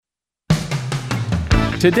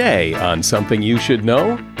Today on Something You Should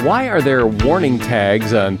Know, why are there warning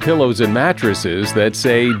tags on pillows and mattresses that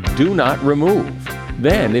say, "Do not remove"?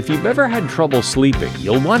 Then, if you've ever had trouble sleeping,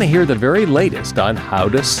 you'll want to hear the very latest on how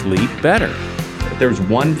to sleep better. If there's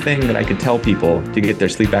one thing that I could tell people to get their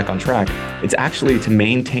sleep back on track, it's actually to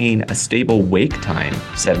maintain a stable wake time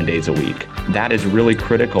 7 days a week. That is really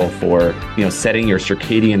critical for, setting your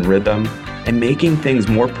circadian rhythm and making things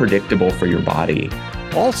more predictable for your body.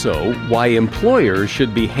 Also, why employers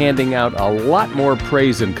should be handing out a lot more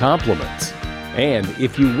praise and compliments. And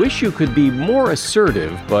if you wish you could be more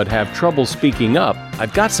assertive but have trouble speaking up,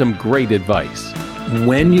 I've got some great advice.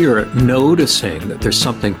 When you're noticing that there's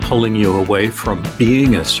something pulling you away from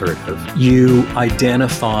being assertive, you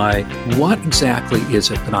identify what exactly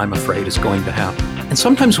is it that I'm afraid is going to happen. And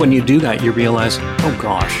sometimes when you do that, you realize, oh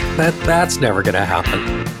gosh, that's never going to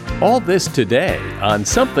happen. All this today on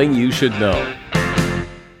Something You Should Know.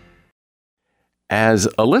 As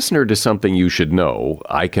a listener to Something You Should Know,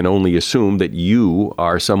 I can only assume that you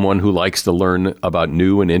are someone who likes to learn about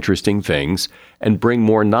new and interesting things and bring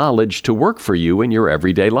more knowledge to work for you in your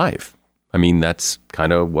everyday life. I mean, that's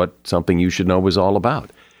kind of what Something You Should Know is all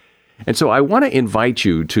about. And so I want to invite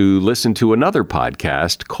you to listen to another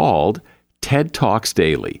podcast called TED Talks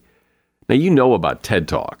Daily. Now, you know about TED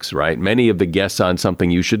Talks, right? Many of the guests on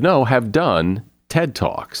Something You Should Know have done TED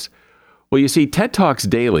Talks. Well, you see, TED Talks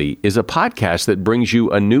Daily is a podcast that brings you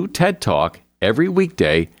a new TED Talk every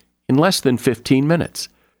weekday in less than 15 minutes.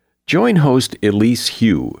 Join host Elise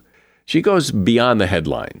Hu. She goes beyond the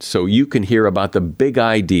headlines so you can hear about the big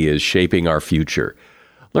ideas shaping our future.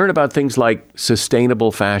 Learn about things like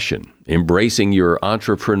sustainable fashion, embracing your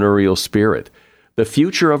entrepreneurial spirit, the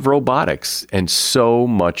future of robotics, and so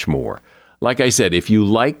much more. Like I said, if you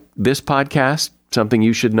like this podcast, Something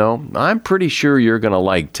You Should Know, I'm pretty sure you're going to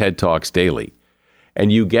like TED Talks Daily.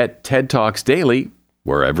 And you get TED Talks Daily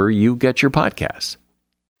wherever you get your podcasts.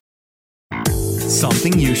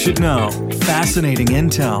 Something you should know. Fascinating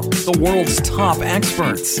intel, the world's top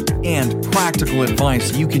experts, and practical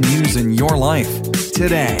advice you can use in your life.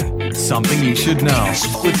 Today, Something You Should Know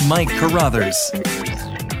with Mike Carruthers.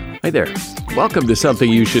 Hi there. Welcome to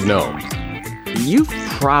Something You Should Know. You've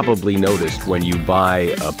probably noticed when you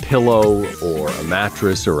buy a pillow or a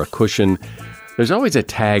mattress or a cushion, there's always a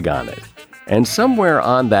tag on it. And somewhere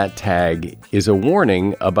on that tag is a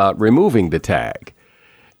warning about removing the tag.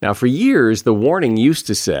 Now, for years, the warning used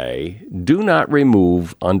to say, "Do not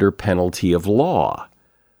remove under penalty of law."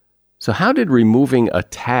 So how did removing a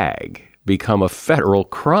tag become a federal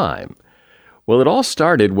crime? Well, it all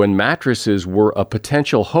started when mattresses were a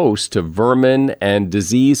potential host to vermin and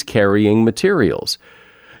disease-carrying materials.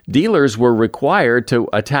 Dealers were required to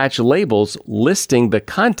attach labels listing the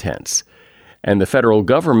contents, and the federal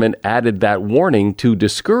government added that warning to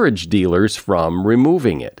discourage dealers from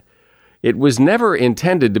removing it. It was never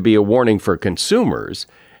intended to be a warning for consumers,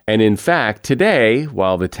 and in fact, today,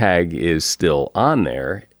 while the tag is still on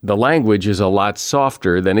there, the language is a lot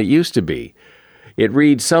softer than it used to be. It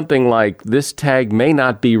reads something like, "This tag may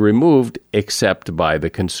not be removed except by the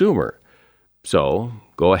consumer." So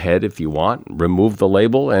go ahead if you want, remove the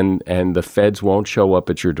label, and the feds won't show up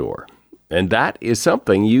at your door. And that is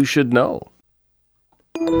something you should know.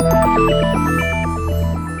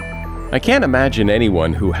 I can't imagine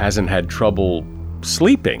anyone who hasn't had trouble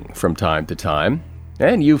sleeping from time to time.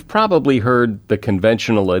 And you've probably heard the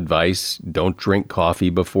conventional advice, don't drink coffee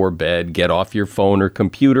before bed, get off your phone or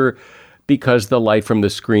computer, because the light from the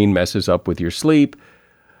screen messes up with your sleep.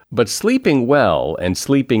 But sleeping well and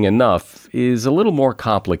sleeping enough is a little more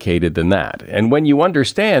complicated than that. And when you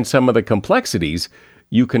understand some of the complexities,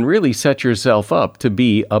 you can really set yourself up to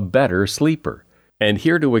be a better sleeper. And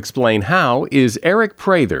here to explain how is Eric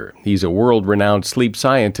Prather. He's a world-renowned sleep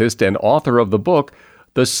scientist and author of the book,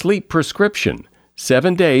 The Sleep Prescription,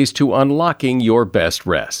 7 Days to Unlocking Your Best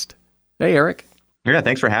Rest. Hey, Eric. Yeah,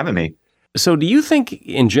 thanks for having me. So do you think,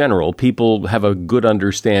 in general, people have a good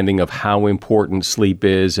understanding of how important sleep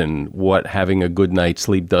is and what having a good night's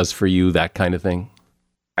sleep does for you, that kind of thing?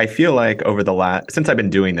 I feel like since I've been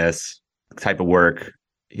doing this type of work,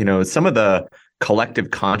 some of the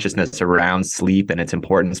collective consciousness around sleep and its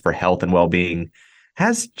importance for health and well-being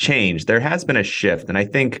has changed. There has been a shift. And I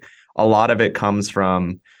think a lot of it comes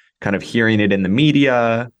from kind of hearing it in the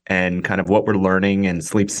media and kind of what we're learning in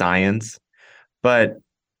sleep science. But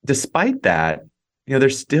despite that,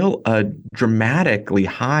 there's still a dramatically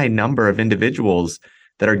high number of individuals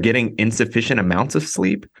that are getting insufficient amounts of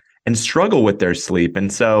sleep and struggle with their sleep.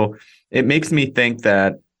 And so it makes me think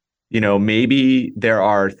that, maybe there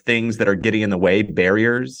are things that are getting in the way,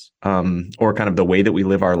 barriers, or kind of the way that we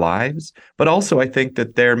live our lives. But also I think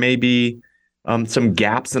that there may be some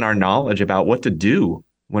gaps in our knowledge about what to do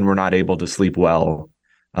when we're not able to sleep well.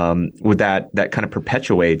 With that kind of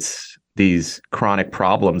perpetuates these chronic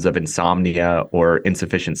problems of insomnia or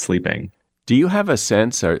insufficient sleeping. Do you have a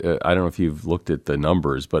sense, I don't know if you've looked at the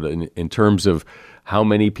numbers, but in terms of how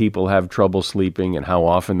many people have trouble sleeping and how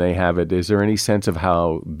often they have it, is there any sense of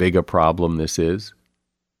how big a problem this is?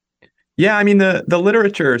 Yeah, I mean, the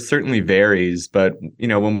literature certainly varies, but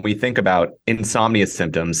when we think about insomnia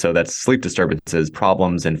symptoms, so that's sleep disturbances,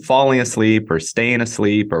 problems in falling asleep or staying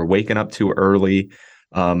asleep or waking up too early,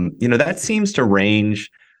 that seems to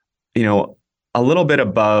range, a little bit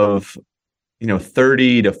above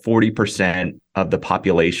 30 to 40% of the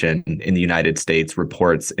population in the United States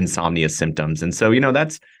reports insomnia symptoms. And so,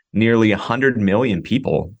 that's nearly 100 million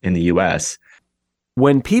people in the US.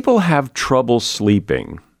 When people have trouble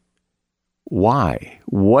sleeping, why?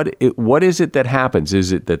 What is it that happens?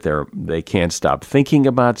 Is it that they can't stop thinking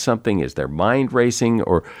about something? Is their mind racing?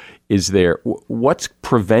 Or what's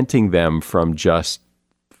preventing them from just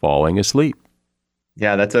falling asleep?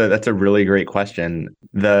 Yeah, that's a really great question.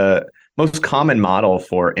 The most common model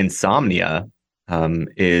for insomnia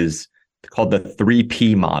is called the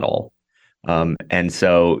 3P model. And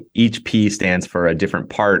so each P stands for a different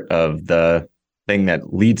part of the thing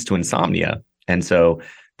that leads to insomnia. And so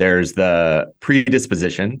there's the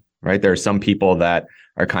predisposition, right? There are some people that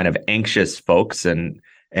are kind of anxious folks and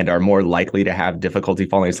are more likely to have difficulty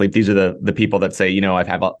falling asleep. These are the people that say,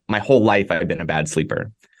 my whole life I've been a bad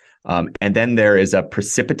sleeper. And then there is a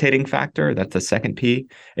precipitating factor. That's the second P.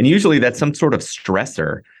 And usually that's some sort of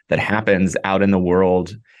stressor that happens out in the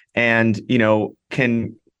world and,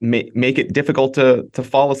 can make it difficult to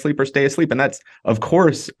fall asleep or stay asleep. And that's, of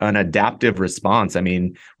course, an adaptive response. I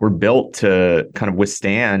mean, we're built to kind of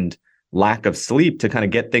withstand lack of sleep to kind of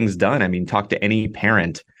get things done. I mean, talk to any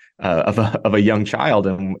parent of a young child,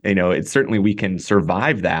 and it's certainly we can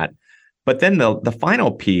survive that. But then the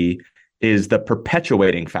final P is the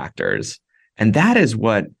perpetuating factors, and that is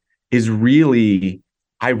what is really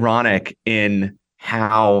ironic in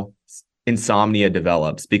how insomnia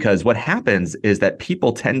develops, because what happens is that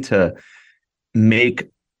people tend to make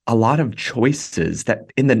a lot of choices that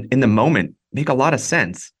in the moment make a lot of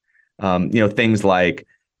sense. Things like,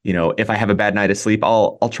 if I have a bad night of sleep,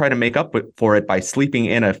 I'll try to make up for it by sleeping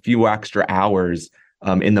in a few extra hours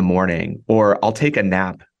in the morning, or I'll take a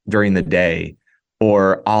nap during the day,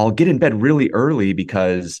 or I'll get in bed really early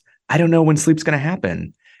because I don't know when sleep's going to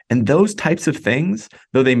happen. And those types of things,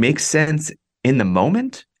 though they make sense in the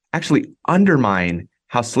moment, actually undermine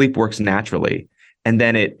how sleep works naturally. And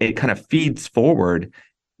then it kind of feeds forward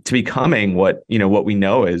to becoming what we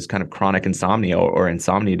know as kind of chronic insomnia or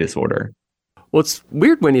insomnia disorder. Well, it's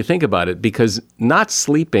weird when you think about it, because not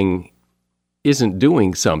sleeping isn't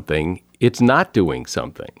doing something, it's not doing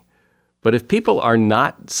something. But if people are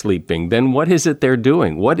not sleeping, then what is it they're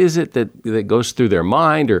doing? What is it that goes through their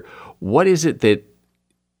mind, or what is it that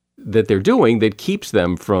they're doing that keeps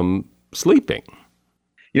them from sleeping?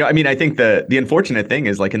 I think the unfortunate thing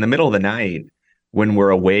is, like, in the middle of the night when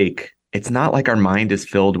we're awake, it's not like our mind is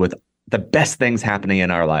filled with the best things happening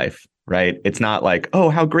in our life, right? It's not like, oh,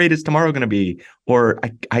 how great is tomorrow going to be? Or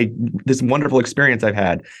I this wonderful experience I've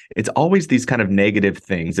had. It's always these kind of negative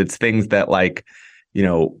things. It's things that, like,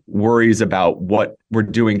 worries about what we're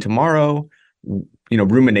doing tomorrow,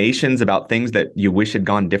 ruminations about things that you wish had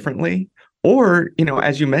gone differently. Or,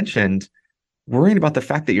 as you mentioned, worrying about the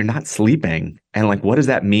fact that you're not sleeping and, like, what does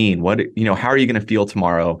that mean? How are you going to feel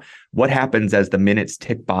tomorrow? What happens as the minutes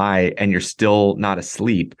tick by and you're still not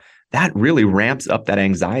asleep? That really ramps up that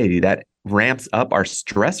anxiety, that ramps up our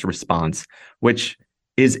stress response, which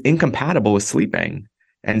is incompatible with sleeping.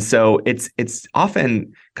 And so it's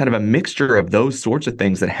often kind of a mixture of those sorts of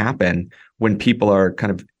things that happen when people are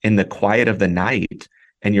kind of in the quiet of the night,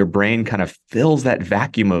 and your brain kind of fills that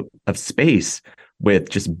vacuum of space with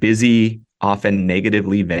just busy, often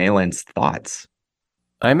negatively valenced thoughts.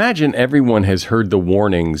 I imagine everyone has heard the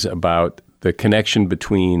warnings about the connection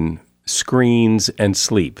between screens and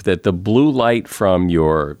sleep, that the blue light from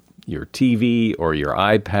your TV or your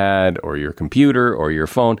iPad or your computer or your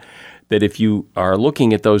phone, that if you are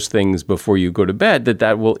looking at those things before you go to bed,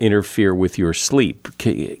 that will interfere with your sleep.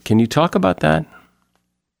 Can you talk about that?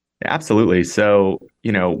 Absolutely. So,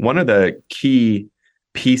 one of the key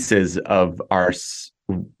pieces of our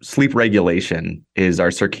sleep regulation is our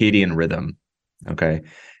circadian rhythm. Okay.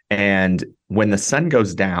 And when the sun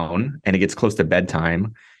goes down and it gets close to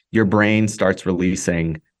bedtime, your brain starts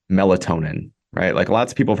releasing melatonin, right? Like,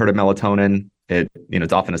 lots of people have heard of melatonin.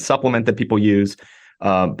 It's often a supplement that people use,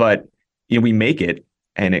 but we make it,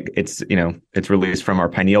 and it's released from our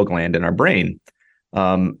pineal gland in our brain.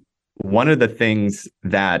 one of the things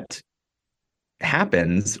that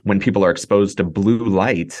happens when people are exposed to blue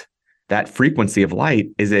light, that frequency of light,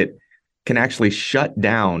 is it can actually shut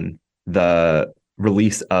down the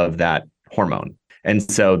release of that hormone.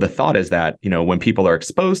 And so the thought is that, when people are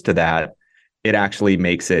exposed to that, it actually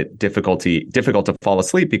makes it difficult to fall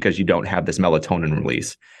asleep because you don't have this melatonin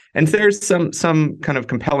release. And there's some kind of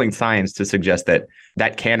compelling science to suggest that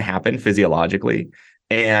that can happen physiologically.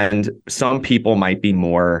 And some people might be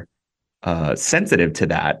more sensitive to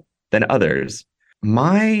that than others.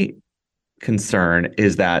 My concern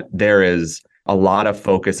is that there is a lot of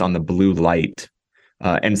focus on the blue light.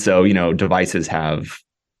 And so, devices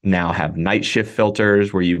now have night shift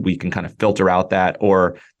filters where we can kind of filter out that,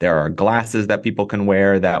 or there are glasses that people can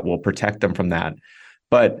wear that will protect them from that.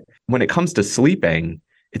 But when it comes to sleeping,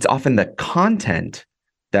 it's often the content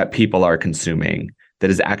that people are consuming that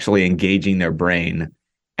is actually engaging their brain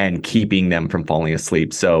and keeping them from falling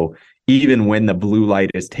asleep. So even when the blue light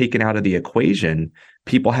is taken out of the equation,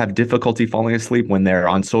 people have difficulty falling asleep when they're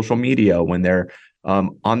on social media, when they're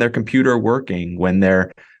on their computer working, when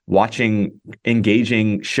they're watching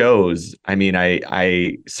engaging shows. I mean,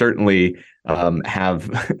 I certainly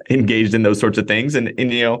have engaged in those sorts of things, and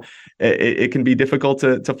it can be difficult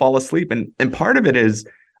to fall asleep. And part of it is,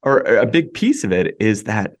 or a big piece of it is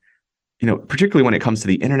that, particularly when it comes to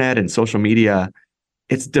the internet and social media,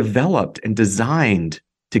 it's developed and designed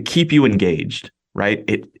to keep you engaged, right?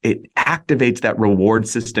 It activates that reward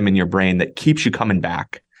system in your brain that keeps you coming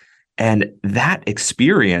back. And that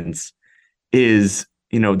experience is,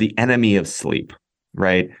 the enemy of sleep,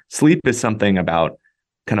 right? Sleep is something about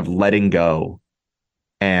kind of letting go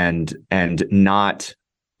and not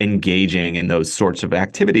engaging in those sorts of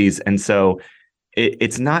activities. And so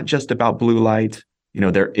it's not just about blue light.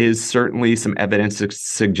 There is certainly some evidence to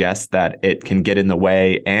suggest that it can get in the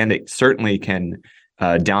way, and it certainly can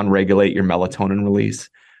downregulate your melatonin release.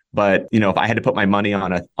 But, if I had to put my money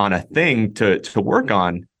on a thing to work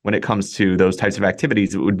on when it comes to those types of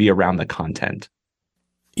activities, it would be around the content.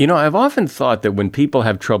 I've often thought that when people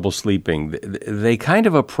have trouble sleeping, they kind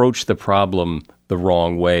of approach the problem the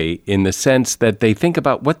wrong way, in the sense that they think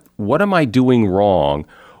about what am I doing wrong?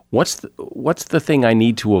 What's the thing I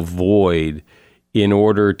need to avoid in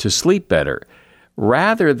order to sleep better?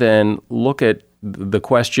 Rather than look at the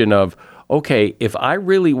question of, okay, if I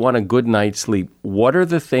really want a good night's sleep, what are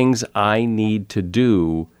the things I need to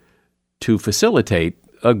do to facilitate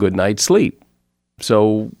a good night's sleep?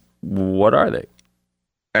 So what are they?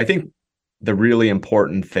 I think the really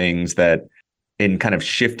important things that in kind of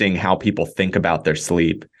shifting how people think about their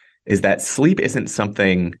sleep is that sleep isn't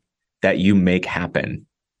something that you make happen,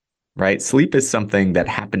 right? Sleep is something that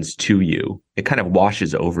happens to you. It kind of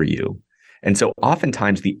washes over you. And so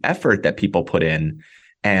oftentimes the effort that people put in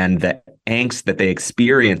and the angst that they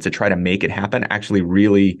experience to try to make it happen actually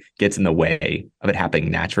really gets in the way of it happening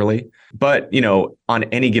naturally. But, on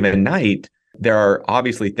any given night, there are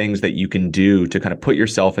obviously things that you can do to kind of put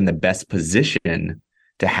yourself in the best position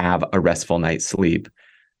to have a restful night's sleep.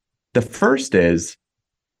 The first is,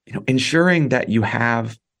 ensuring that you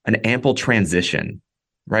have an ample transition,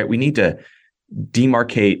 right? We need to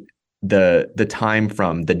demarcate the time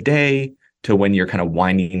from the day to when you're kind of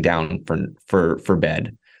winding down for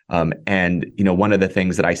bed. And one of the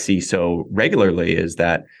things that I see so regularly is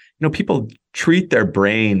that people treat their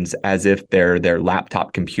brains as if they're their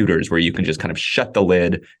laptop computers, where you can just kind of shut the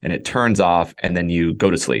lid and it turns off and then you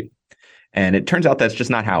go to sleep. And it turns out that's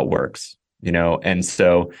just not how it works, And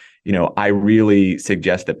so, I really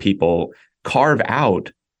suggest that people carve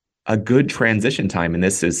out a good transition time. And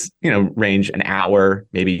this is, range an hour,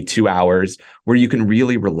 maybe 2 hours, where you can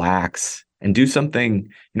really relax and do something,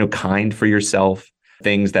 kind for yourself,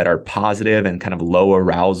 things that are positive and kind of low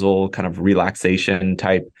arousal, kind of relaxation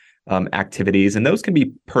type activities. And those can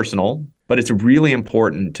be personal, but it's really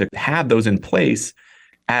important to have those in place,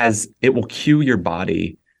 as it will cue your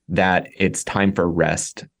body that it's time for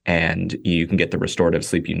rest and you can get the restorative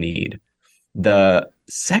sleep you need. The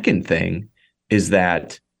second thing is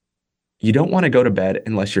that you don't want to go to bed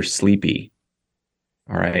unless you're sleepy.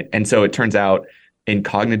 All right. And so it turns out in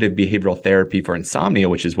cognitive behavioral therapy for insomnia,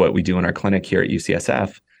 which is what we do in our clinic here at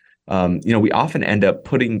UCSF, we often end up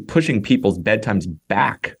pushing people's bedtimes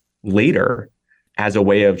back later as a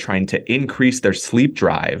way of trying to increase their sleep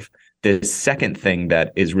drive. The second thing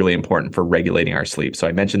that is really important for regulating our sleep. So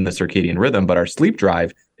I mentioned the circadian rhythm, but our sleep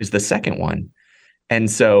drive is the second one. And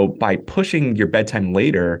so by pushing your bedtime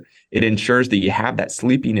later, it ensures that you have that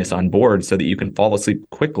sleepiness on board so that you can fall asleep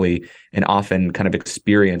quickly and often kind of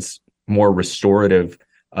experience more restorative,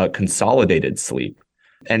 consolidated sleep.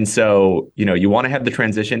 And so, you want to have the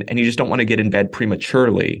transition, and you just don't want to get in bed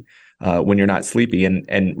prematurely. when you're not sleepy.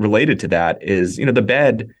 And related to that is, the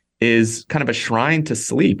bed is kind of a shrine to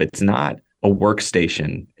sleep. It's not a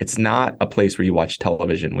workstation. It's not a place where you watch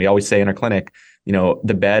television. We always say in our clinic,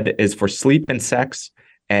 the bed is for sleep and sex,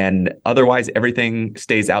 and otherwise everything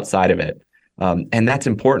stays outside of it. And that's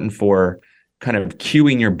important for kind of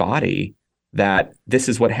cueing your body that this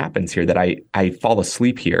is what happens here, that I fall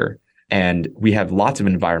asleep here. And we have lots of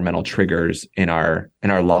environmental triggers in our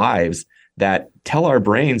lives that tell our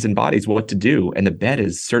brains and bodies what to do. And the bed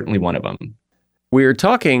is certainly one of them. We're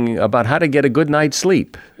talking about how to get a good night's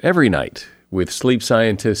sleep every night with sleep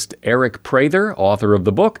scientist Eric Prather, author of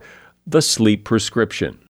the book, The Sleep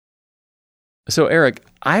Prescription. So Eric,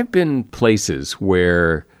 I've been places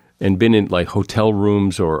and been in like hotel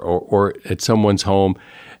rooms or at someone's home,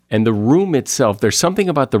 and the room itself, there's something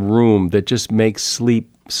about the room that just makes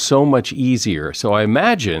sleep so much easier. So I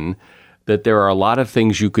imagine that there are a lot of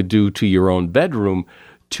things you could do to your own bedroom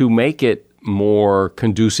to make it more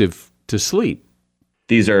conducive to sleep.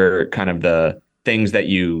 These are kind of the things that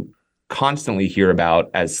you constantly hear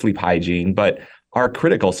about as sleep hygiene, but are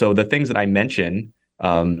critical. So the things that I mentioned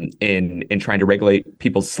in trying to regulate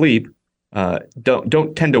people's sleep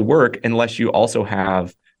don't tend to work unless you also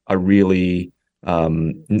have a really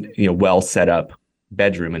well set up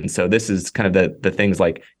bedroom. And so this is kind of the things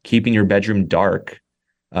like keeping your bedroom dark,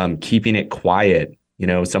 keeping it quiet.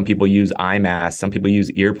 Some people use eye masks, some people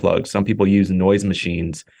use earplugs, some people use noise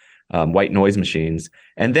machines, white noise machines.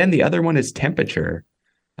 And then the other one is temperature.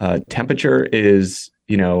 Temperature is,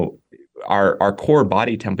 our core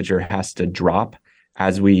body temperature has to drop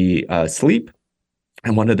as we sleep.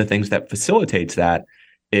 And one of the things that facilitates that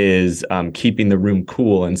is keeping the room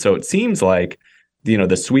cool. And so it seems like,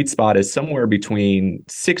 the sweet spot is somewhere between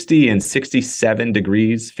 60 and 67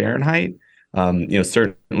 degrees Fahrenheit.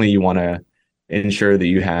 Certainly you want to ensure that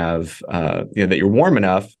you have, that you're warm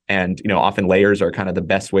enough. And, often layers are kind of the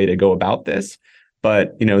best way to go about this.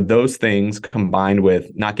 But, those things combined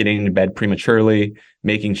with not getting into bed prematurely,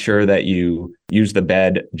 making sure that you use the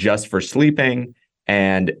bed just for sleeping,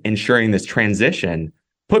 and ensuring this transition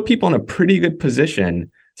put people in a pretty good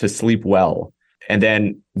position to sleep well. And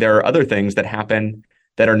then there are other things that happen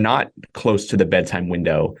that are not close to the bedtime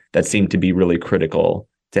window that seem to be really critical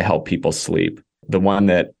to help people sleep. The one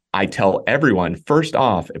that I tell everyone, first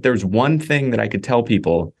off, if there's one thing that I could tell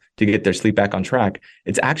people to get their sleep back on track,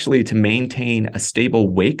 it's actually to maintain a stable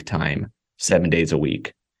wake time 7 days a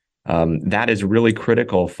week. That is really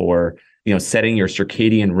critical for, setting your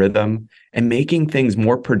circadian rhythm and making things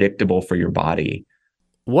more predictable for your body.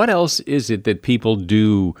 What else is it that people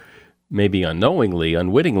do, maybe unknowingly,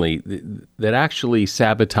 unwittingly, that actually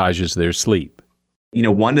sabotages their sleep?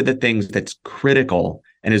 One of the things that's critical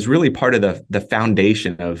and is really part of the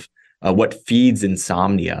foundation of what feeds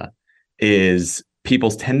insomnia is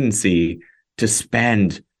people's tendency to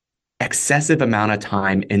spend excessive amount of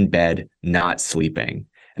time in bed not sleeping.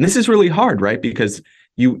 And this is really hard, right? Because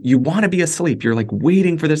you want to be asleep. You're like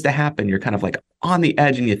waiting for this to happen. You're kind of like on the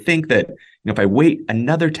edge, and you think that if I wait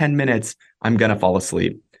another 10 minutes, I'm going to fall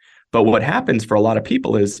asleep. But what happens for a lot of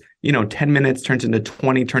people is, 10 minutes turns into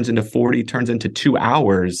 20, turns into 40, turns into 2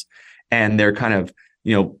 hours. And they're kind of,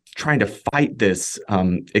 trying to fight this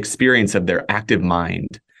experience of their active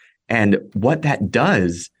mind. And what that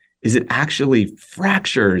does is it actually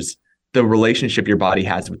fractures the relationship your body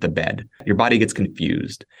has with the bed. Your body gets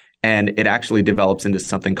confused, and it actually develops into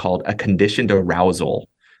something called a conditioned arousal.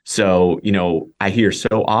 So, I hear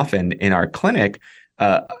so often in our clinic,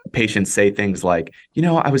 patients say things like,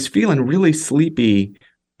 I was feeling really sleepy,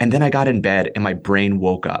 and then I got in bed and my brain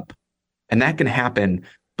woke up. And that can happen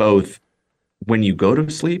both when you go to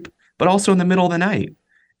sleep, but also in the middle of the night.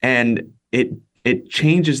 And it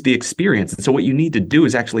changes the experience. And so what you need to do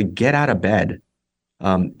is actually get out of bed.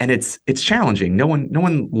 And it's challenging. No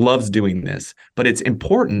one loves doing this, but it's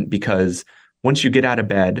important because once you get out of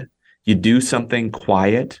bed, you do something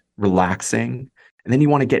quiet, relaxing, and then you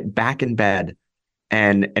want to get back in bed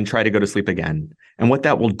and try to go to sleep again. And what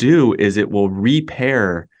that will do is it will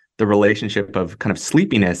repair the relationship of kind of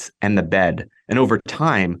sleepiness and the bed. And over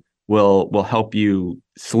time will help you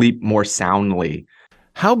sleep more soundly.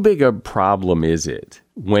 How big a problem is it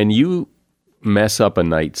when you mess up a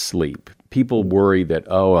night's sleep? People worry that,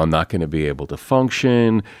 I'm not going to be able to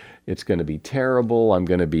function. It's going to be terrible. I'm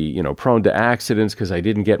going to be, prone to accidents because I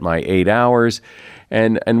didn't get my 8 hours.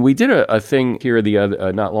 And we did a thing here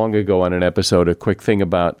not long ago on an episode, a quick thing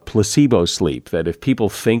about placebo sleep, that if people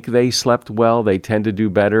think they slept well, they tend to do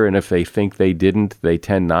better. And if they think they didn't, they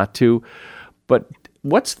tend not to. But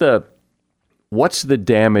what's the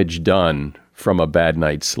damage done from a bad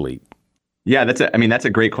night's sleep? Yeah, that's a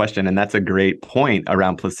great question. And that's a great point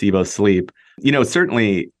around placebo sleep.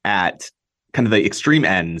 Certainly at kind of the extreme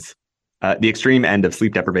end of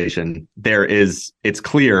sleep deprivation, it's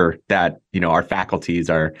clear that, our faculties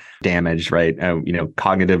are damaged, right?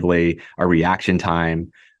 Cognitively, our reaction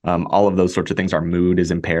time, all of those sorts of things, our mood is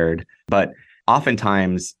impaired. But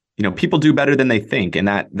oftentimes, people do better than they think. And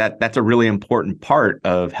that's a really important part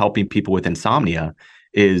of helping people with insomnia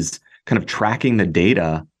is kind of tracking the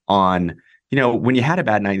data on, when you had a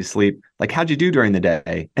bad night of sleep, like how'd you do during the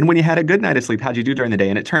day? And when you had a good night of sleep, how'd you do during the day?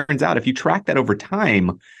 And it turns out if you track that over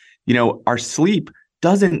time, our sleep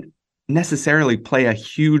doesn't necessarily play a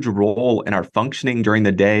huge role in our functioning during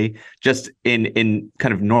the day, just in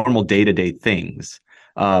kind of normal day-to-day things.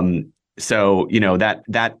 So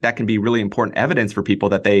that can be really important evidence for people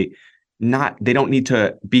that they don't need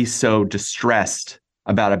to be so distressed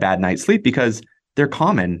about a bad night's sleep because they're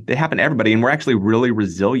common. They happen to everybody, and we're actually really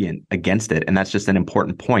resilient against it. And that's just an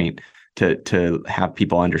important point to have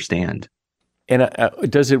people understand. And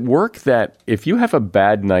does it work that if you have a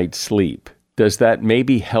bad night's sleep, does that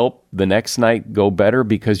maybe help the next night go better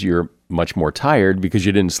because you're much more tired because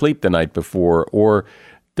you didn't sleep the night before? Or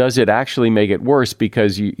does it actually make it worse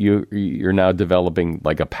because you're now developing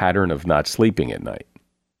like a pattern of not sleeping at night?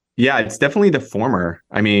 Yeah, it's definitely the former.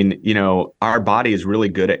 I mean, our body is really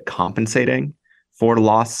good at compensating for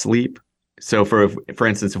lost sleep. So for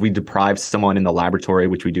instance, if we deprive someone in the laboratory,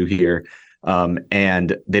 which we do here,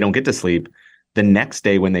 and they don't get to sleep, the next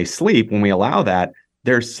day when they sleep, when we allow that,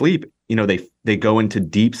 their sleep, they go into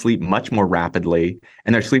deep sleep much more rapidly,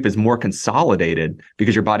 and their sleep is more consolidated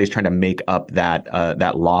because your body's trying to make up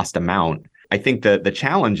that lost amount. I think the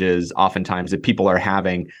challenge is oftentimes that people are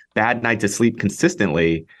having bad nights of sleep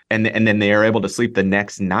consistently, and then they are able to sleep the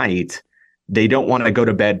next night. They don't want to go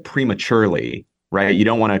to bed prematurely, right? You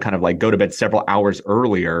don't want to kind of like go to bed several hours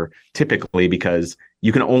earlier, typically, because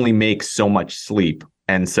you can only make so much sleep.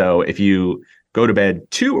 And so if you go to bed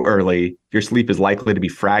too early, your sleep is likely to be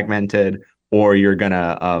fragmented, or you're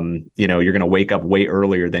gonna wake up way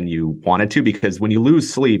earlier than you wanted to, because when you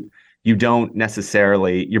lose sleep, your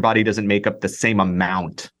body doesn't make up the same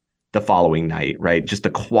amount the following night, right? Just the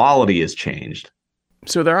quality is changed.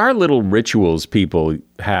 So there are little rituals people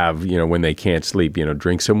have, when they can't sleep,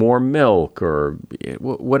 drink some more milk or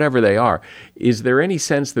whatever they are. Is there any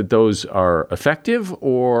sense that those are effective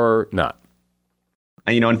or not?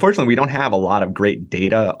 Unfortunately, we don't have a lot of great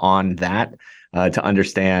data on that to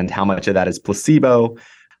understand how much of that is placebo.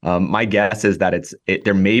 My guess is that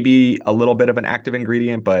there may be a little bit of an active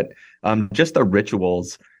ingredient, but just the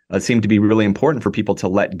rituals seem to be really important for people to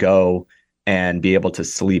let go and be able to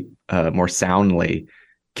sleep more soundly.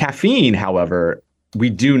 Caffeine, however, we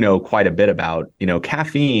do know quite a bit about.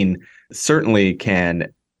 Caffeine certainly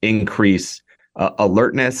can increase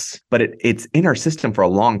alertness, but it's in our system for a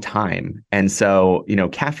long time. And so,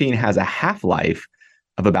 caffeine has a half-life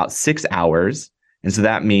of about 6 hours. And so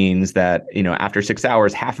that means that, after 6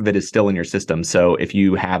 hours, half of it is still in your system. So if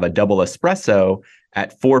you have a double espresso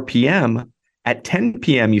at 4 p.m., at 10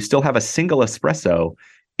 p.m., you still have a single espresso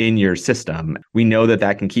in your system. We know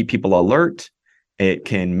that can keep people alert. It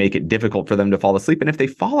can make it difficult for them to fall asleep. And if they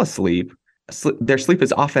fall asleep, their sleep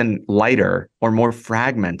is often lighter or more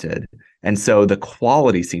fragmented. And so the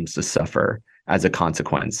quality seems to suffer as a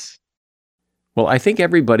consequence. Well, I think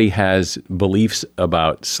everybody has beliefs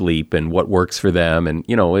about sleep and what works for them. And,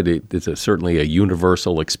 it's certainly a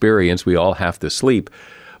universal experience. We all have to sleep.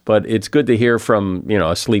 But it's good to hear from,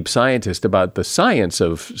 a sleep scientist about the science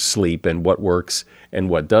of sleep and what works and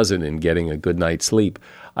what doesn't in getting a good night's sleep.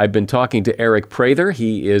 I've been talking to Eric Prather.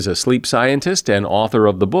 He is a sleep scientist and author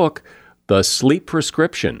of the book, The Sleep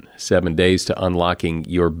Prescription, 7 Days to Unlocking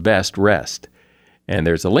Your Best Rest. And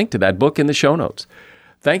there's a link to that book in the show notes.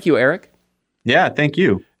 Thank you, Eric. Yeah, thank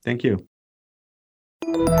you. Thank you.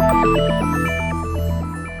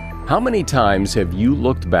 How many times have you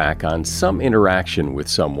looked back on some interaction with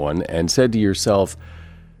someone and said to yourself,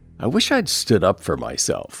 I wish I'd stood up for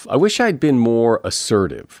myself. I wish I'd been more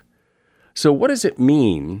assertive. So what does it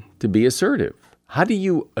mean to be assertive? How do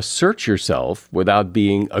you assert yourself without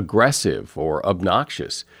being aggressive or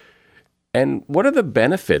obnoxious? And what are the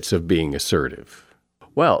benefits of being assertive?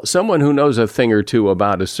 Well, someone who knows a thing or two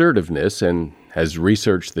about assertiveness and has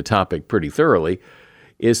researched the topic pretty thoroughly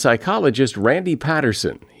is psychologist Randy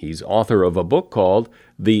Patterson. He's author of a book called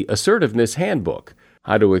The Assertiveness Handbook: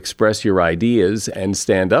 How to Express Your Ideas and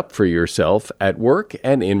Stand Up for Yourself at Work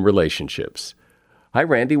and in Relationships. Hi,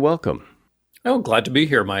 Randy. Welcome. Oh, glad to be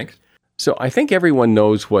here, Mike. So I think everyone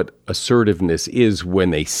knows what assertiveness is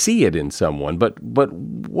when they see it in someone, but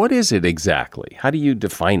what is it exactly? How do you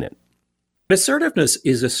define it? Assertiveness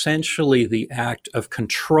is essentially the act of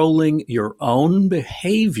controlling your own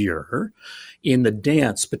behavior in the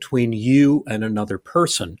dance between you and another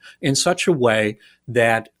person in such a way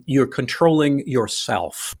that you're controlling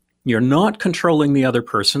yourself. You're not controlling the other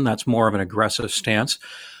person. That's more of an aggressive stance.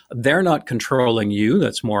 They're not controlling you.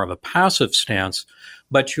 That's more of a passive stance.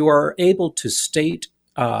 But you are able to state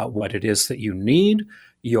what it is that you need.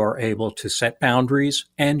 You're able to set boundaries,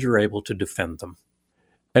 and you're able to defend them.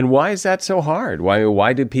 And why is that so hard?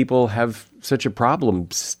 Why do people have such a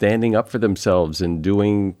problem standing up for themselves and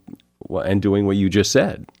doing what you just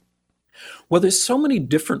said? Well, there's so many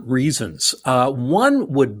different reasons. One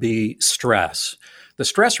would be stress. The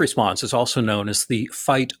stress response is also known as the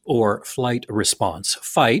fight or flight response.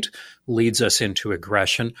 Fight leads us into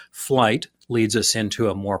aggression. Flight leads us into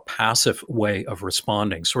a more passive way of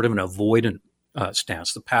responding, sort of an avoidant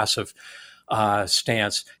stance, the passive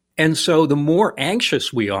stance. And so the more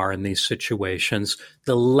anxious we are in these situations,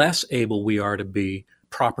 the less able we are to be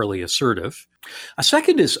properly assertive. A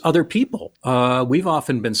second is other people. We've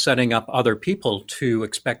often been setting up other people to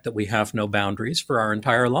expect that we have no boundaries for our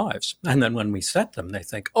entire lives. And then when we set them, they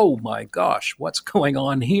think, oh my gosh, what's going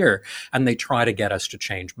on here? And they try to get us to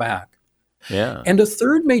change back. Yeah. And a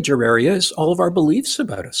third major area is all of our beliefs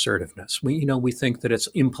about assertiveness. We think that it's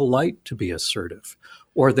impolite to be assertive,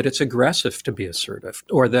 or that it's aggressive to be assertive,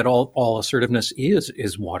 or that all assertiveness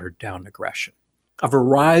is watered down aggression. A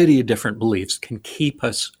variety of different beliefs can keep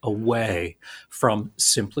us away from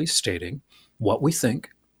simply stating what we think,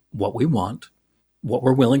 what we want, what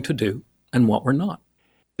we're willing to do, and what we're not.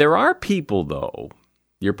 There are people, though,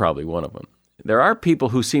 you're probably one of them, there are people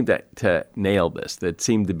who seem to nail this, that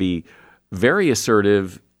seem to be very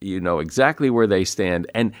assertive, exactly where they stand,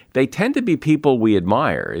 and they tend to be people we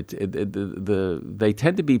admire. They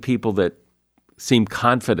tend to be people that seem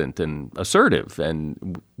confident and assertive,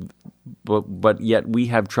 but yet we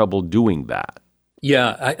have trouble doing that.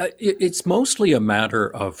 Yeah, it's mostly a matter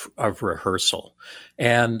of rehearsal.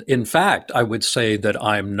 And in fact, I would say that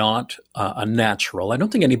I'm not a natural. I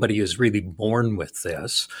don't think anybody is really born with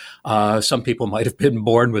this. Some people might have been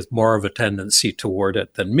born with more of a tendency toward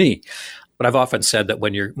it than me. But I've often said that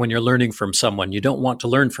when you're learning from someone, you don't want to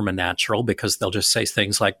learn from a natural, because they'll just say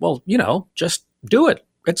things like, well, just do it.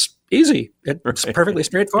 It's easy. It's perfectly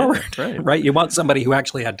straightforward, yeah, right? You want somebody who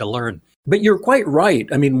actually had to learn. But you're quite right.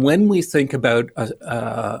 I mean, when we think about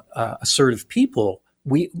assertive people,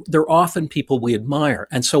 they're often people we admire.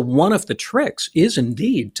 And so one of the tricks is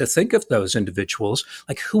indeed to think of those individuals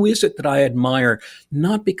like, who is it that I admire?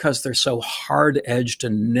 Not because they're so hard-edged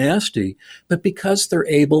and nasty, but because they're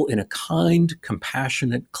able in a kind,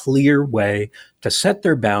 compassionate, clear way to set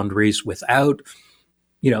their boundaries without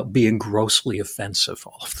being grossly offensive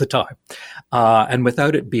all of the time, and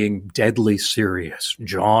without it being deadly serious.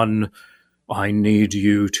 John, I need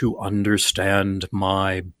you to understand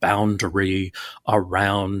my boundary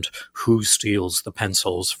around who steals the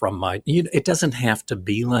pencils from my... It doesn't have to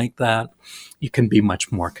be like that. You can be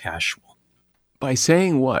much more casual. By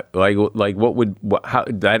saying what? Like how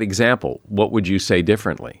that example, what would you say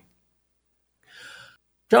differently?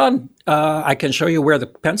 John, I can show you where the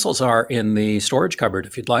pencils are in the storage cupboard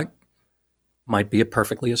if you'd like. Might be a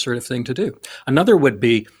perfectly assertive thing to do. Another would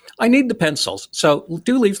be, I need the pencils, so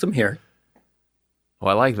do leave them here. Oh,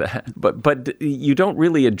 I like that. But you don't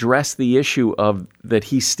really address the issue of that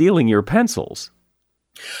he's stealing your pencils.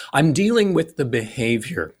 I'm dealing with the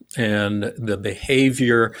behavior, and the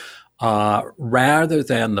behavior rather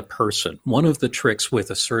than the person. One of the tricks with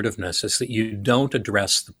assertiveness is that you don't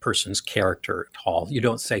address the person's character at all. You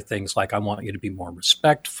don't say things like, I want you to be more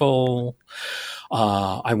respectful.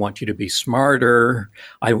 I want you to be smarter.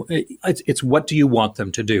 It's what do you want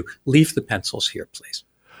them to do? Leave the pencils here, please.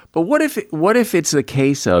 But what if it's the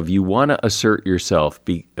case of you want to assert yourself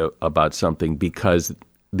about something because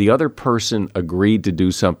the other person agreed to do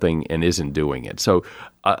something and isn't doing it? So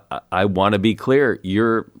I want to be clear,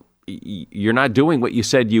 you're not doing what you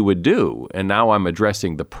said you would do, and now I'm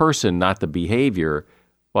addressing the person, not the behavior.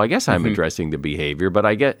 Well, I guess I'm addressing the behavior, but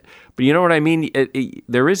you know what I mean?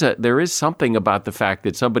 There is something about the fact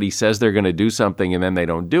that somebody says they're going to do something and then they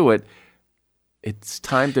don't do it. It's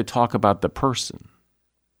time to talk about the person.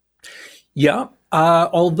 Yeah.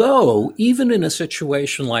 Although even in a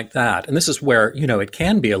situation like that, and this is where, it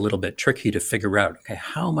can be a little bit tricky to figure out, okay,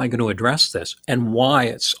 how am I going to address this, and why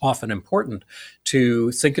it's often important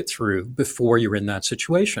to think it through before you're in that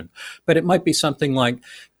situation. But it might be something like,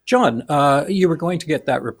 John, you were going to get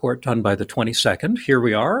that report done by the 22nd. Here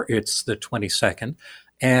we are. It's the 22nd.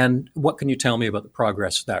 And what can you tell me about the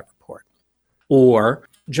progress of that report? Or,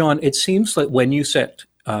 John, it seems that when you set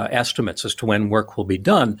estimates as to when work will be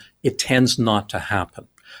done, it tends not to happen.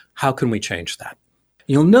 How can we change that?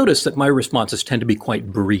 You'll notice that my responses tend to be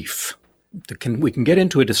quite brief. We can get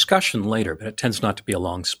into a discussion later, but it tends not to be a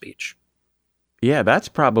long speech. Yeah, that's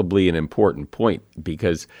probably an important point,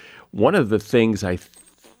 because one of the things I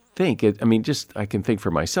think, I can think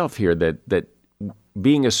for myself here that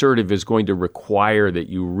being assertive is going to require that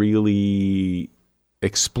you really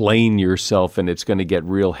explain yourself, and it's going to get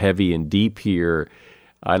real heavy and deep here.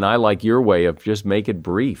 And I like your way of just make it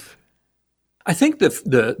brief. I think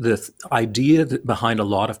the idea behind a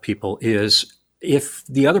lot of people is, if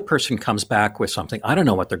the other person comes back with something, I don't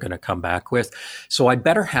know what they're going to come back with, so I'd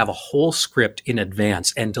better have a whole script in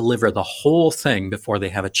advance and deliver the whole thing before they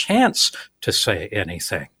have a chance to say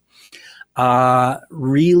anything.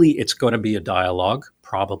 Really, it's going to be a dialogue,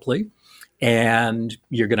 probably, and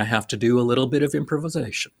you're going to have to do a little bit of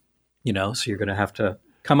improvisation. So you're going to have to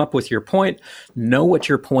come up with your point, know what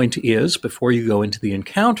your point is before you go into the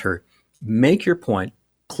encounter, make your point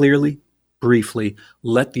clearly, briefly,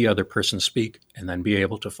 let the other person speak, and then be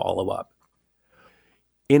able to follow up.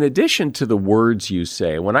 In addition to the words you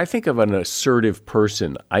say, when I think of an assertive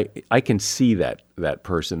person, I can see that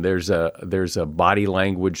person. There's a body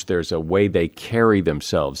language, there's a way they carry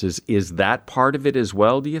themselves. Is that part of it as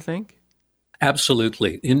well, do you think?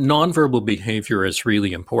 Absolutely. Nonverbal behavior is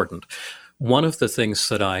really important. One of the things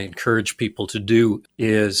that I encourage people to do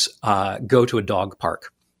is go to a dog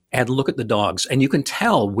park and look at the dogs, and you can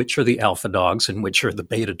tell which are the alpha dogs and which are the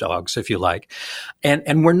beta dogs, if you like.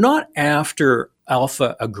 And we're not after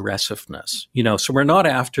alpha aggressiveness, so we're not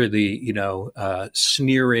after the,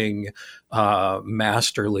 sneering,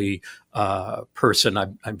 masterly person.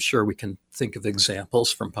 I'm sure we can think of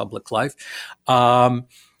examples from public life.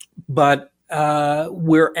 But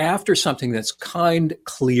we're after something that's kind,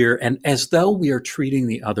 clear, and as though we are treating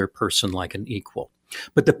the other person like an equal.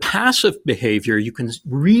 But the passive behavior, you can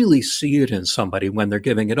really see it in somebody when they're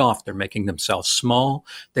giving it off. They're making themselves small.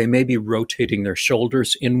 They may be rotating their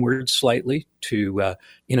shoulders inward slightly to,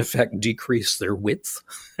 in effect, decrease their width.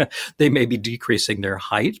 They may be decreasing their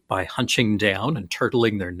height by hunching down and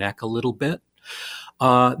turtling their neck a little bit.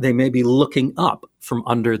 They may be looking up from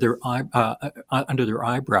under their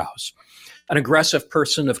eyebrows. An aggressive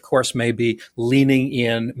person, of course, may be leaning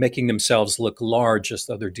in, making themselves look large as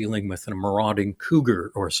though they're dealing with a marauding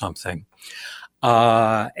cougar or something,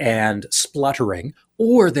 and spluttering,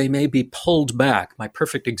 or they may be pulled back. My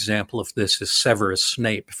perfect example of this is Severus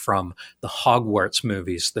Snape from the Hogwarts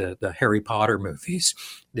movies, the Harry Potter movies.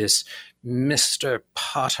 This, Mr.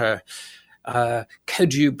 Potter,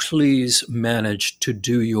 could you please manage to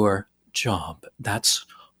do your job? That's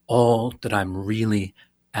all that I'm really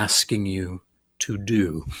asking you to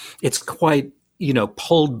do. It's quite,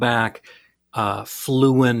 pulled back,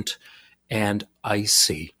 fluent, and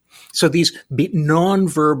icy. So these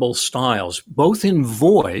nonverbal styles, both in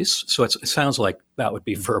voice, so it sounds like that would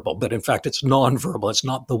be verbal, but in fact it's nonverbal. It's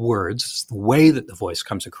not the words, it's the way that the voice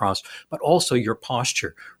comes across, but also your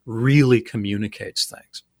posture really communicates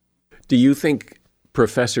things. Do you think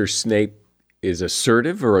Professor Snape is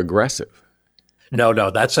assertive or aggressive? No,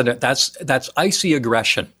 that's icy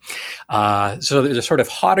aggression. So there's a sort of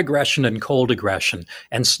hot aggression and cold aggression,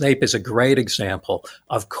 and Snape is a great example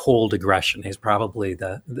of cold aggression. He's probably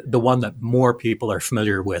the one that more people are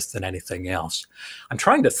familiar with than anything else. I'm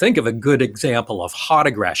trying to think of a good example of hot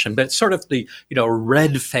aggression, but it's sort of the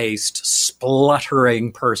red-faced,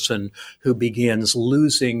 spluttering person who begins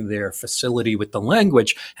losing their facility with the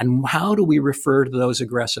language. And how do we refer to those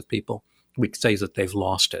aggressive people? We say that they've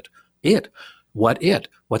lost it. What it?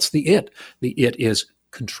 What's the it? The it is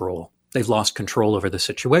control. They've lost control over the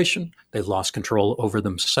situation. They've lost control over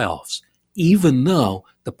themselves. Even though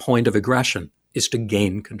the point of aggression is to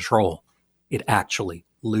gain control, it actually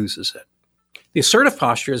loses it. The assertive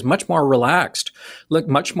posture is much more relaxed,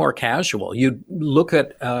 much more casual. You look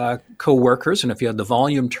at coworkers, and if you had the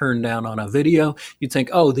volume turned down on a video, you'd think,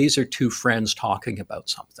 oh, these are two friends talking about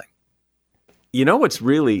something. What's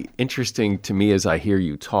really interesting to me as I hear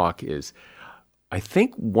you talk is, I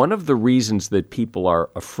think one of the reasons that people are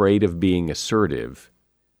afraid of being assertive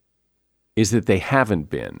is that they haven't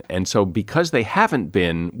been. And so because they haven't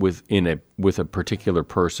been with a particular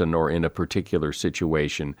person or in a particular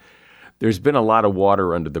situation, there's been a lot of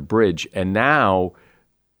water under the bridge. And now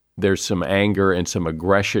there's some anger and some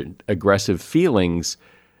aggressive feelings.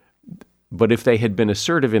 But if they had been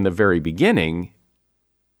assertive in the very beginning,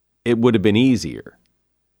 it would have been easier.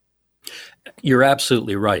 You're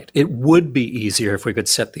absolutely right. It would be easier if we could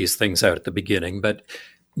set these things out at the beginning, but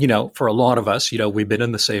for a lot of us, we've been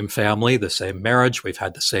in the same family, the same marriage, we've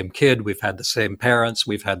had the same kid, we've had the same parents,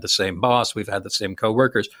 we've had the same boss, we've had the same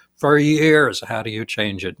coworkers for years. How do you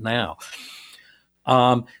change it now?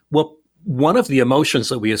 Well, one of the emotions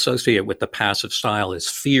that we associate with the passive style is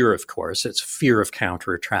fear, of course. It's fear of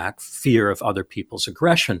counterattack, fear of other people's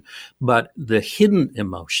aggression. But the hidden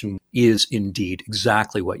emotion is indeed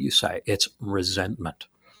exactly what you say. It's resentment.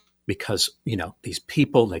 Because, these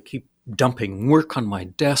people, they keep dumping work on my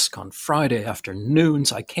desk on Friday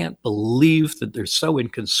afternoons. I can't believe that they're so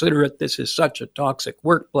inconsiderate. This is such a toxic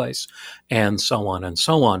workplace, and so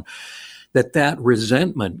on, that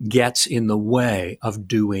resentment gets in the way of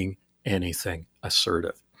doing anything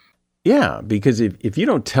assertive. Yeah, because if you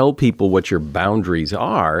don't tell people what your boundaries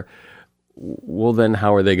are, well, then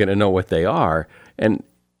how are they going to know what they are? And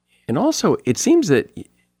also, it seems that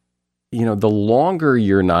the longer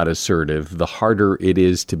you're not assertive, the harder it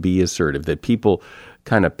is to be assertive, that people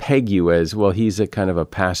kind of peg you as, well, he's a kind of a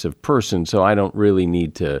passive person, so I don't really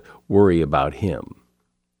need to worry about him.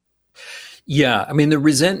 Yeah, I mean, the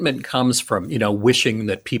resentment comes from, wishing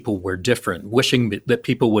that people were different, wishing that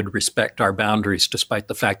people would respect our boundaries, despite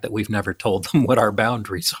the fact that we've never told them what our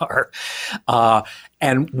boundaries are.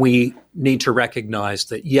 And we need to recognize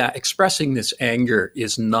that, expressing this anger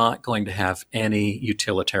is not going to have any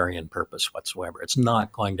utilitarian purpose whatsoever. It's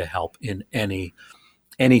not going to help in any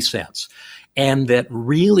sense. And that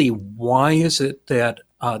really, why is it that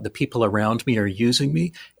the people around me are using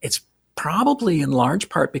me? It's probably in large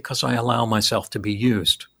part because I allow myself to be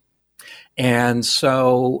used. And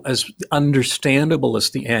so, as understandable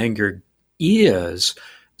as the anger is,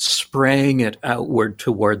 spraying it outward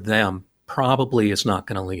toward them probably is not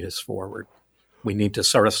going to lead us forward. We need to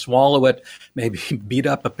sort of swallow it, maybe beat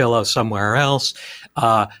up a pillow somewhere else,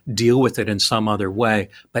 deal with it in some other way.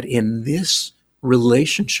 But in this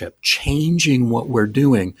relationship, changing what we're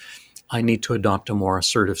doing, I need to adopt a more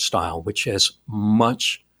assertive style, which is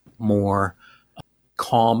much more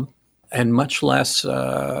calm and much less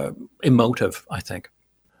emotive, I think.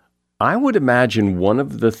 I would imagine one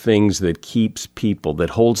of the things that keeps people,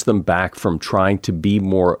 that holds them back from trying to be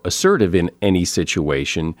more assertive in any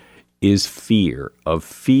situation, is fear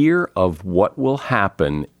of what will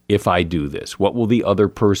happen if I do this. What will the other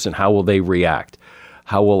person, how will they react?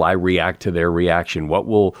 How will I react to their reaction? What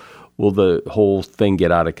will the whole thing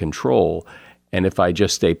get out of control? And if I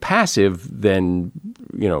just stay passive, then,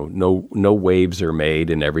 no waves are made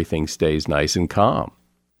and everything stays nice and calm.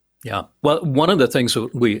 Yeah. Well, one of the things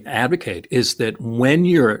that we advocate is that when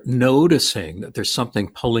you're noticing that there's something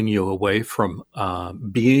pulling you away from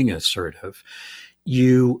being assertive,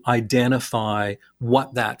 you identify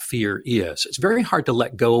what that fear is. It's very hard to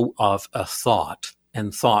let go of a thought,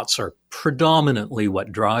 and thoughts are predominantly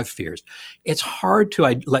what drive fears. It's hard to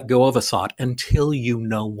let go of a thought until you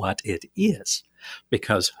know what it is,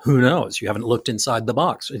 because who knows? You haven't looked inside the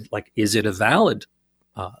box. Is it a valid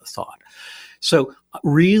thought? So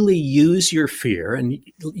really use your fear and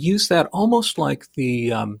use that almost like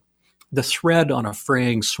the thread on a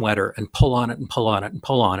fraying sweater, and pull on it and pull on it and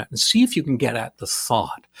pull on it, and see if you can get at the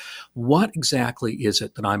thought. What exactly is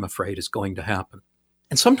it that I'm afraid is going to happen?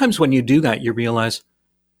 And sometimes when you do that, you realize,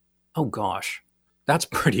 oh gosh, that's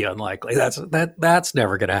pretty unlikely. That's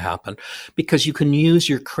never going to happen, because you can use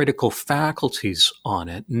your critical faculties on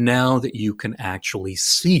it now that you can actually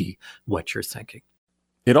see what you're thinking.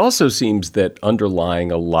 It also seems that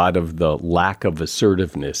underlying a lot of the lack of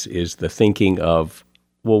assertiveness is the thinking of,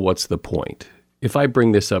 well, what's the point? If I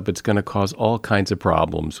bring this up, it's going to cause all kinds of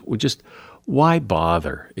problems. Why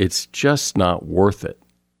bother? It's just not worth it.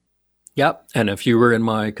 Yep. And if you were in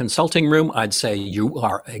my consulting room, I'd say you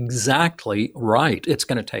are exactly right. It's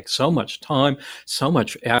going to take so much time, so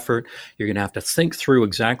much effort. You're going to have to think through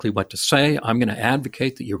exactly what to say. I'm going to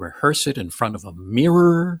advocate that you rehearse it in front of a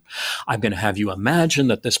mirror. I'm going to have you imagine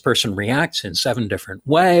that this person reacts in 7 different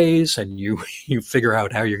ways, and you figure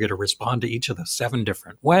out how you're going to respond to each of the 7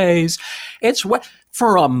 different ways. It's what,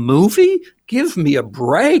 for a movie? Give me a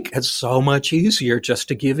break. It's so much easier just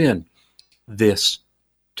to give in this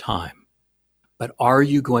time. But are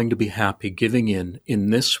you going to be happy giving in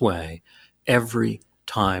this way every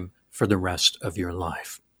time for the rest of your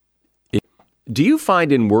life? Do you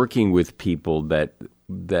find in working with people that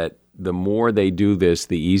the more they do this,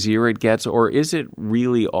 the easier it gets? Or is it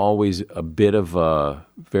really always a bit of a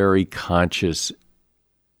very conscious,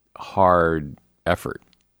 hard effort?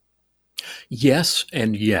 Yes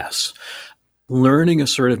and yes. Learning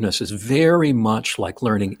assertiveness is very much like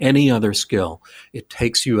learning any other skill. It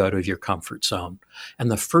takes you out of your comfort zone. And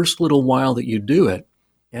the first little while that you do it,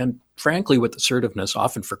 and frankly with assertiveness,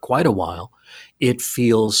 often for quite a while, it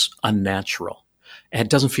feels unnatural. and it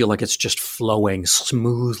doesn't feel like it's just flowing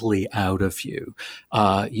smoothly out of you.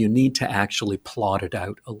 You need to actually plot it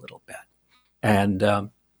out a little bit. And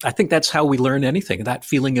I think that's how we learn anything, that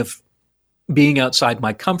feeling of being outside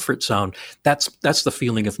my comfort zone. That's the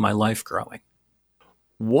feeling of my life growing.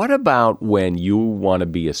 What about when you want to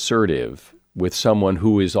be assertive with someone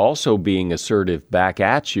who is also being assertive back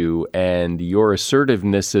at you and your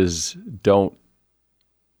assertivenesses don't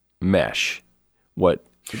mesh?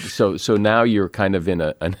 So now you're kind of in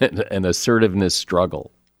an assertiveness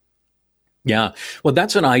struggle. Yeah, well,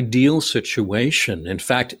 that's an ideal situation. In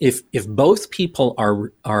fact, if both people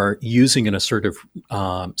are using an assertive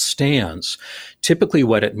stance, typically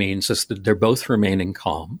what it means is that they're both remaining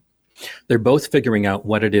calm. They're both figuring out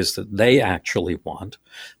what it is that they actually want.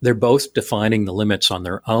 They're both defining the limits on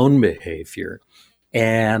their own behavior,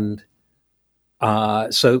 and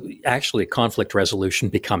so actually conflict resolution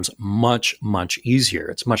becomes much, much easier.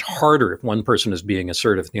 It's much harder if one person is being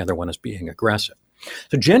assertive and the other one is being aggressive.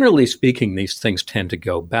 So generally speaking, these things tend to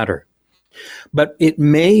go better. But it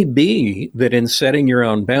may be that in setting your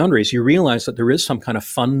own boundaries, you realize that there is some kind of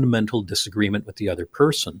fundamental disagreement with the other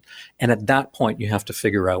person. And at that point, you have to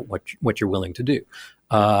figure out what you're willing to do.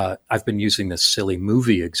 I've been using this silly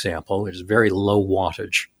movie example. It's a very low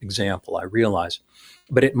wattage example, I realize.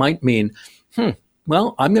 But it might mean,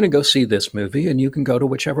 well, I'm going to go see this movie and you can go to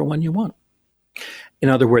whichever one you want. In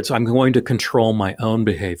other words, I'm going to control my own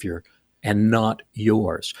behavior and not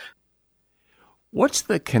yours. What's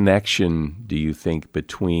the connection, do you think,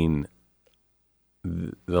 between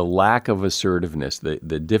the lack of assertiveness, the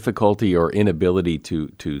difficulty or inability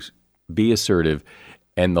to be assertive,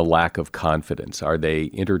 and the lack of confidence? Are they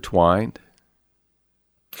intertwined?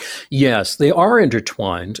 Yes, they are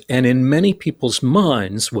intertwined. And in many people's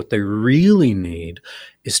minds, what they really need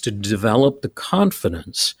is to develop the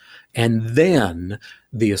confidence, and then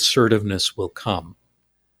the assertiveness will come.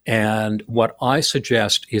 And what I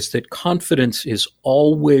suggest is that confidence is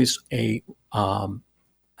always an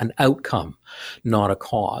outcome, not a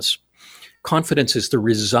cause. Confidence is the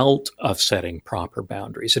result of setting proper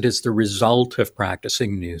boundaries. It is the result of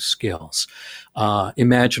practicing new skills.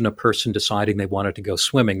 Imagine a person deciding they wanted to go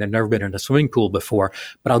swimming. They've never been in a swimming pool before,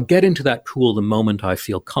 but I'll get into that pool the moment I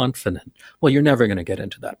feel confident. Well, you're never going to get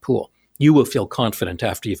into that pool. You will feel confident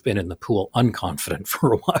after you've been in the pool unconfident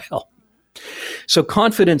for a while. So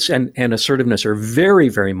confidence and assertiveness are very,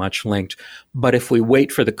 very much linked. But if we wait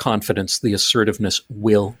for the confidence, the assertiveness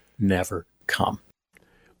will never come.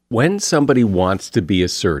 When somebody wants to be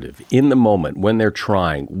assertive in the moment, when they're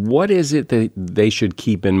trying, what is it that they should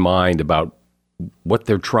keep in mind about what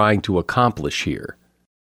they're trying to accomplish here?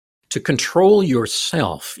 To control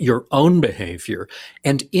yourself, your own behavior,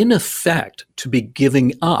 and in effect, to be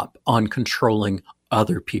giving up on controlling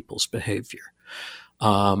other people's behavior.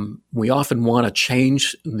 We often want to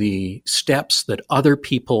change the steps that other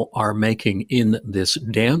people are making in this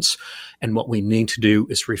dance. And what we need to do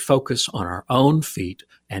is refocus on our own feet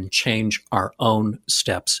and change our own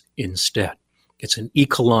steps instead. It's an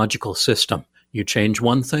ecological system. You change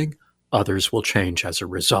one thing, others will change as a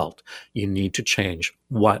result. You need to change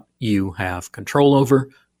what you have control over,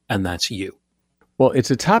 and that's you. Well,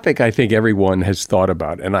 it's a topic I think everyone has thought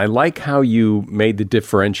about, and I like how you made the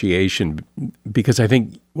differentiation, because I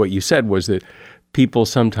think what you said was that people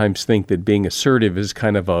sometimes think that being assertive is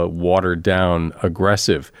kind of a watered-down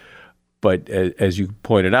aggressive, but as you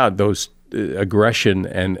pointed out, those aggression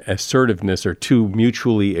and assertiveness are two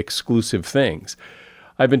mutually exclusive things.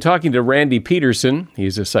 I've been talking to Randy Peterson.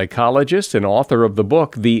 He's a psychologist and author of the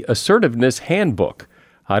book, The Assertiveness Handbook: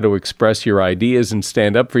 How to Express Your Ideas and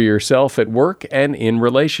Stand Up for Yourself at Work and in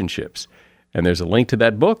Relationships. And there's a link to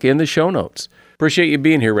that book in the show notes. Appreciate you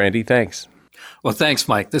being here, Randy. Thanks. Well, thanks,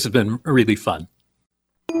 Mike. This has been really fun.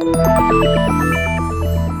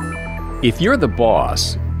 If you're the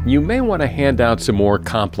boss, you may want to hand out some more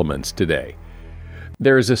compliments today.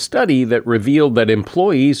 There is a study that revealed that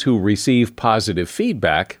employees who receive positive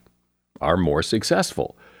feedback are more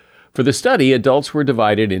successful. For the study, adults were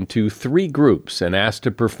divided into 3 groups and asked to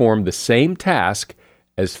perform the same task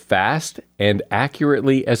as fast and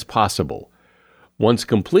accurately as possible. Once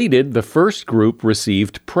completed, the first group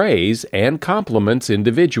received praise and compliments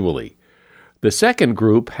individually. The second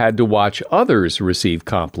group had to watch others receive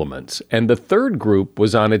compliments, and the third group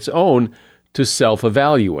was on its own to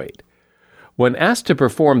self-evaluate. When asked to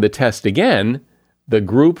perform the test again, the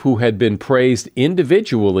group who had been praised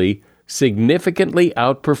individually significantly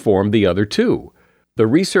outperformed the other 2. The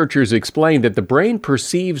researchers explained that the brain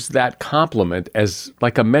perceives that compliment as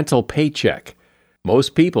like a mental paycheck.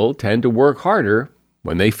 Most people tend to work harder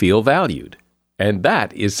when they feel valued, and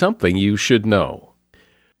that is something you should know.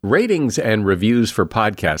 Ratings and reviews for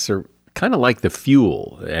podcasts are kind of like the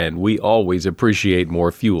fuel, and we always appreciate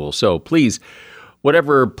more fuel. So please,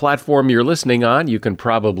 whatever platform you're listening on, you can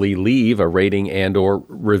probably leave a rating and or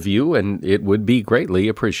review, and it would be greatly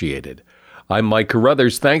appreciated. I'm Mike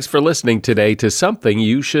Carruthers. Thanks for listening today to Something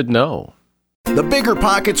You Should Know. The Bigger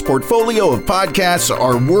Pockets portfolio of podcasts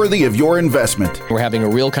are worthy of your investment. We're having a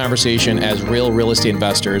real conversation as real estate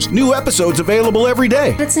investors. New episodes available every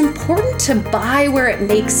day. It's important to buy where it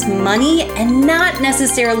makes money and not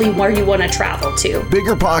necessarily where you want to travel to.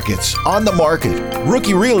 Bigger Pockets, On the Market,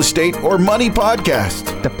 Rookie Real Estate, or Money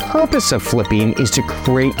Podcast. The purpose of flipping is to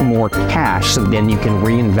create more cash so then you can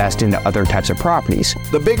reinvest into other types of properties.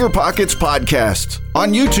 The Bigger Pockets Podcast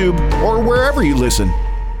on YouTube or wherever you listen.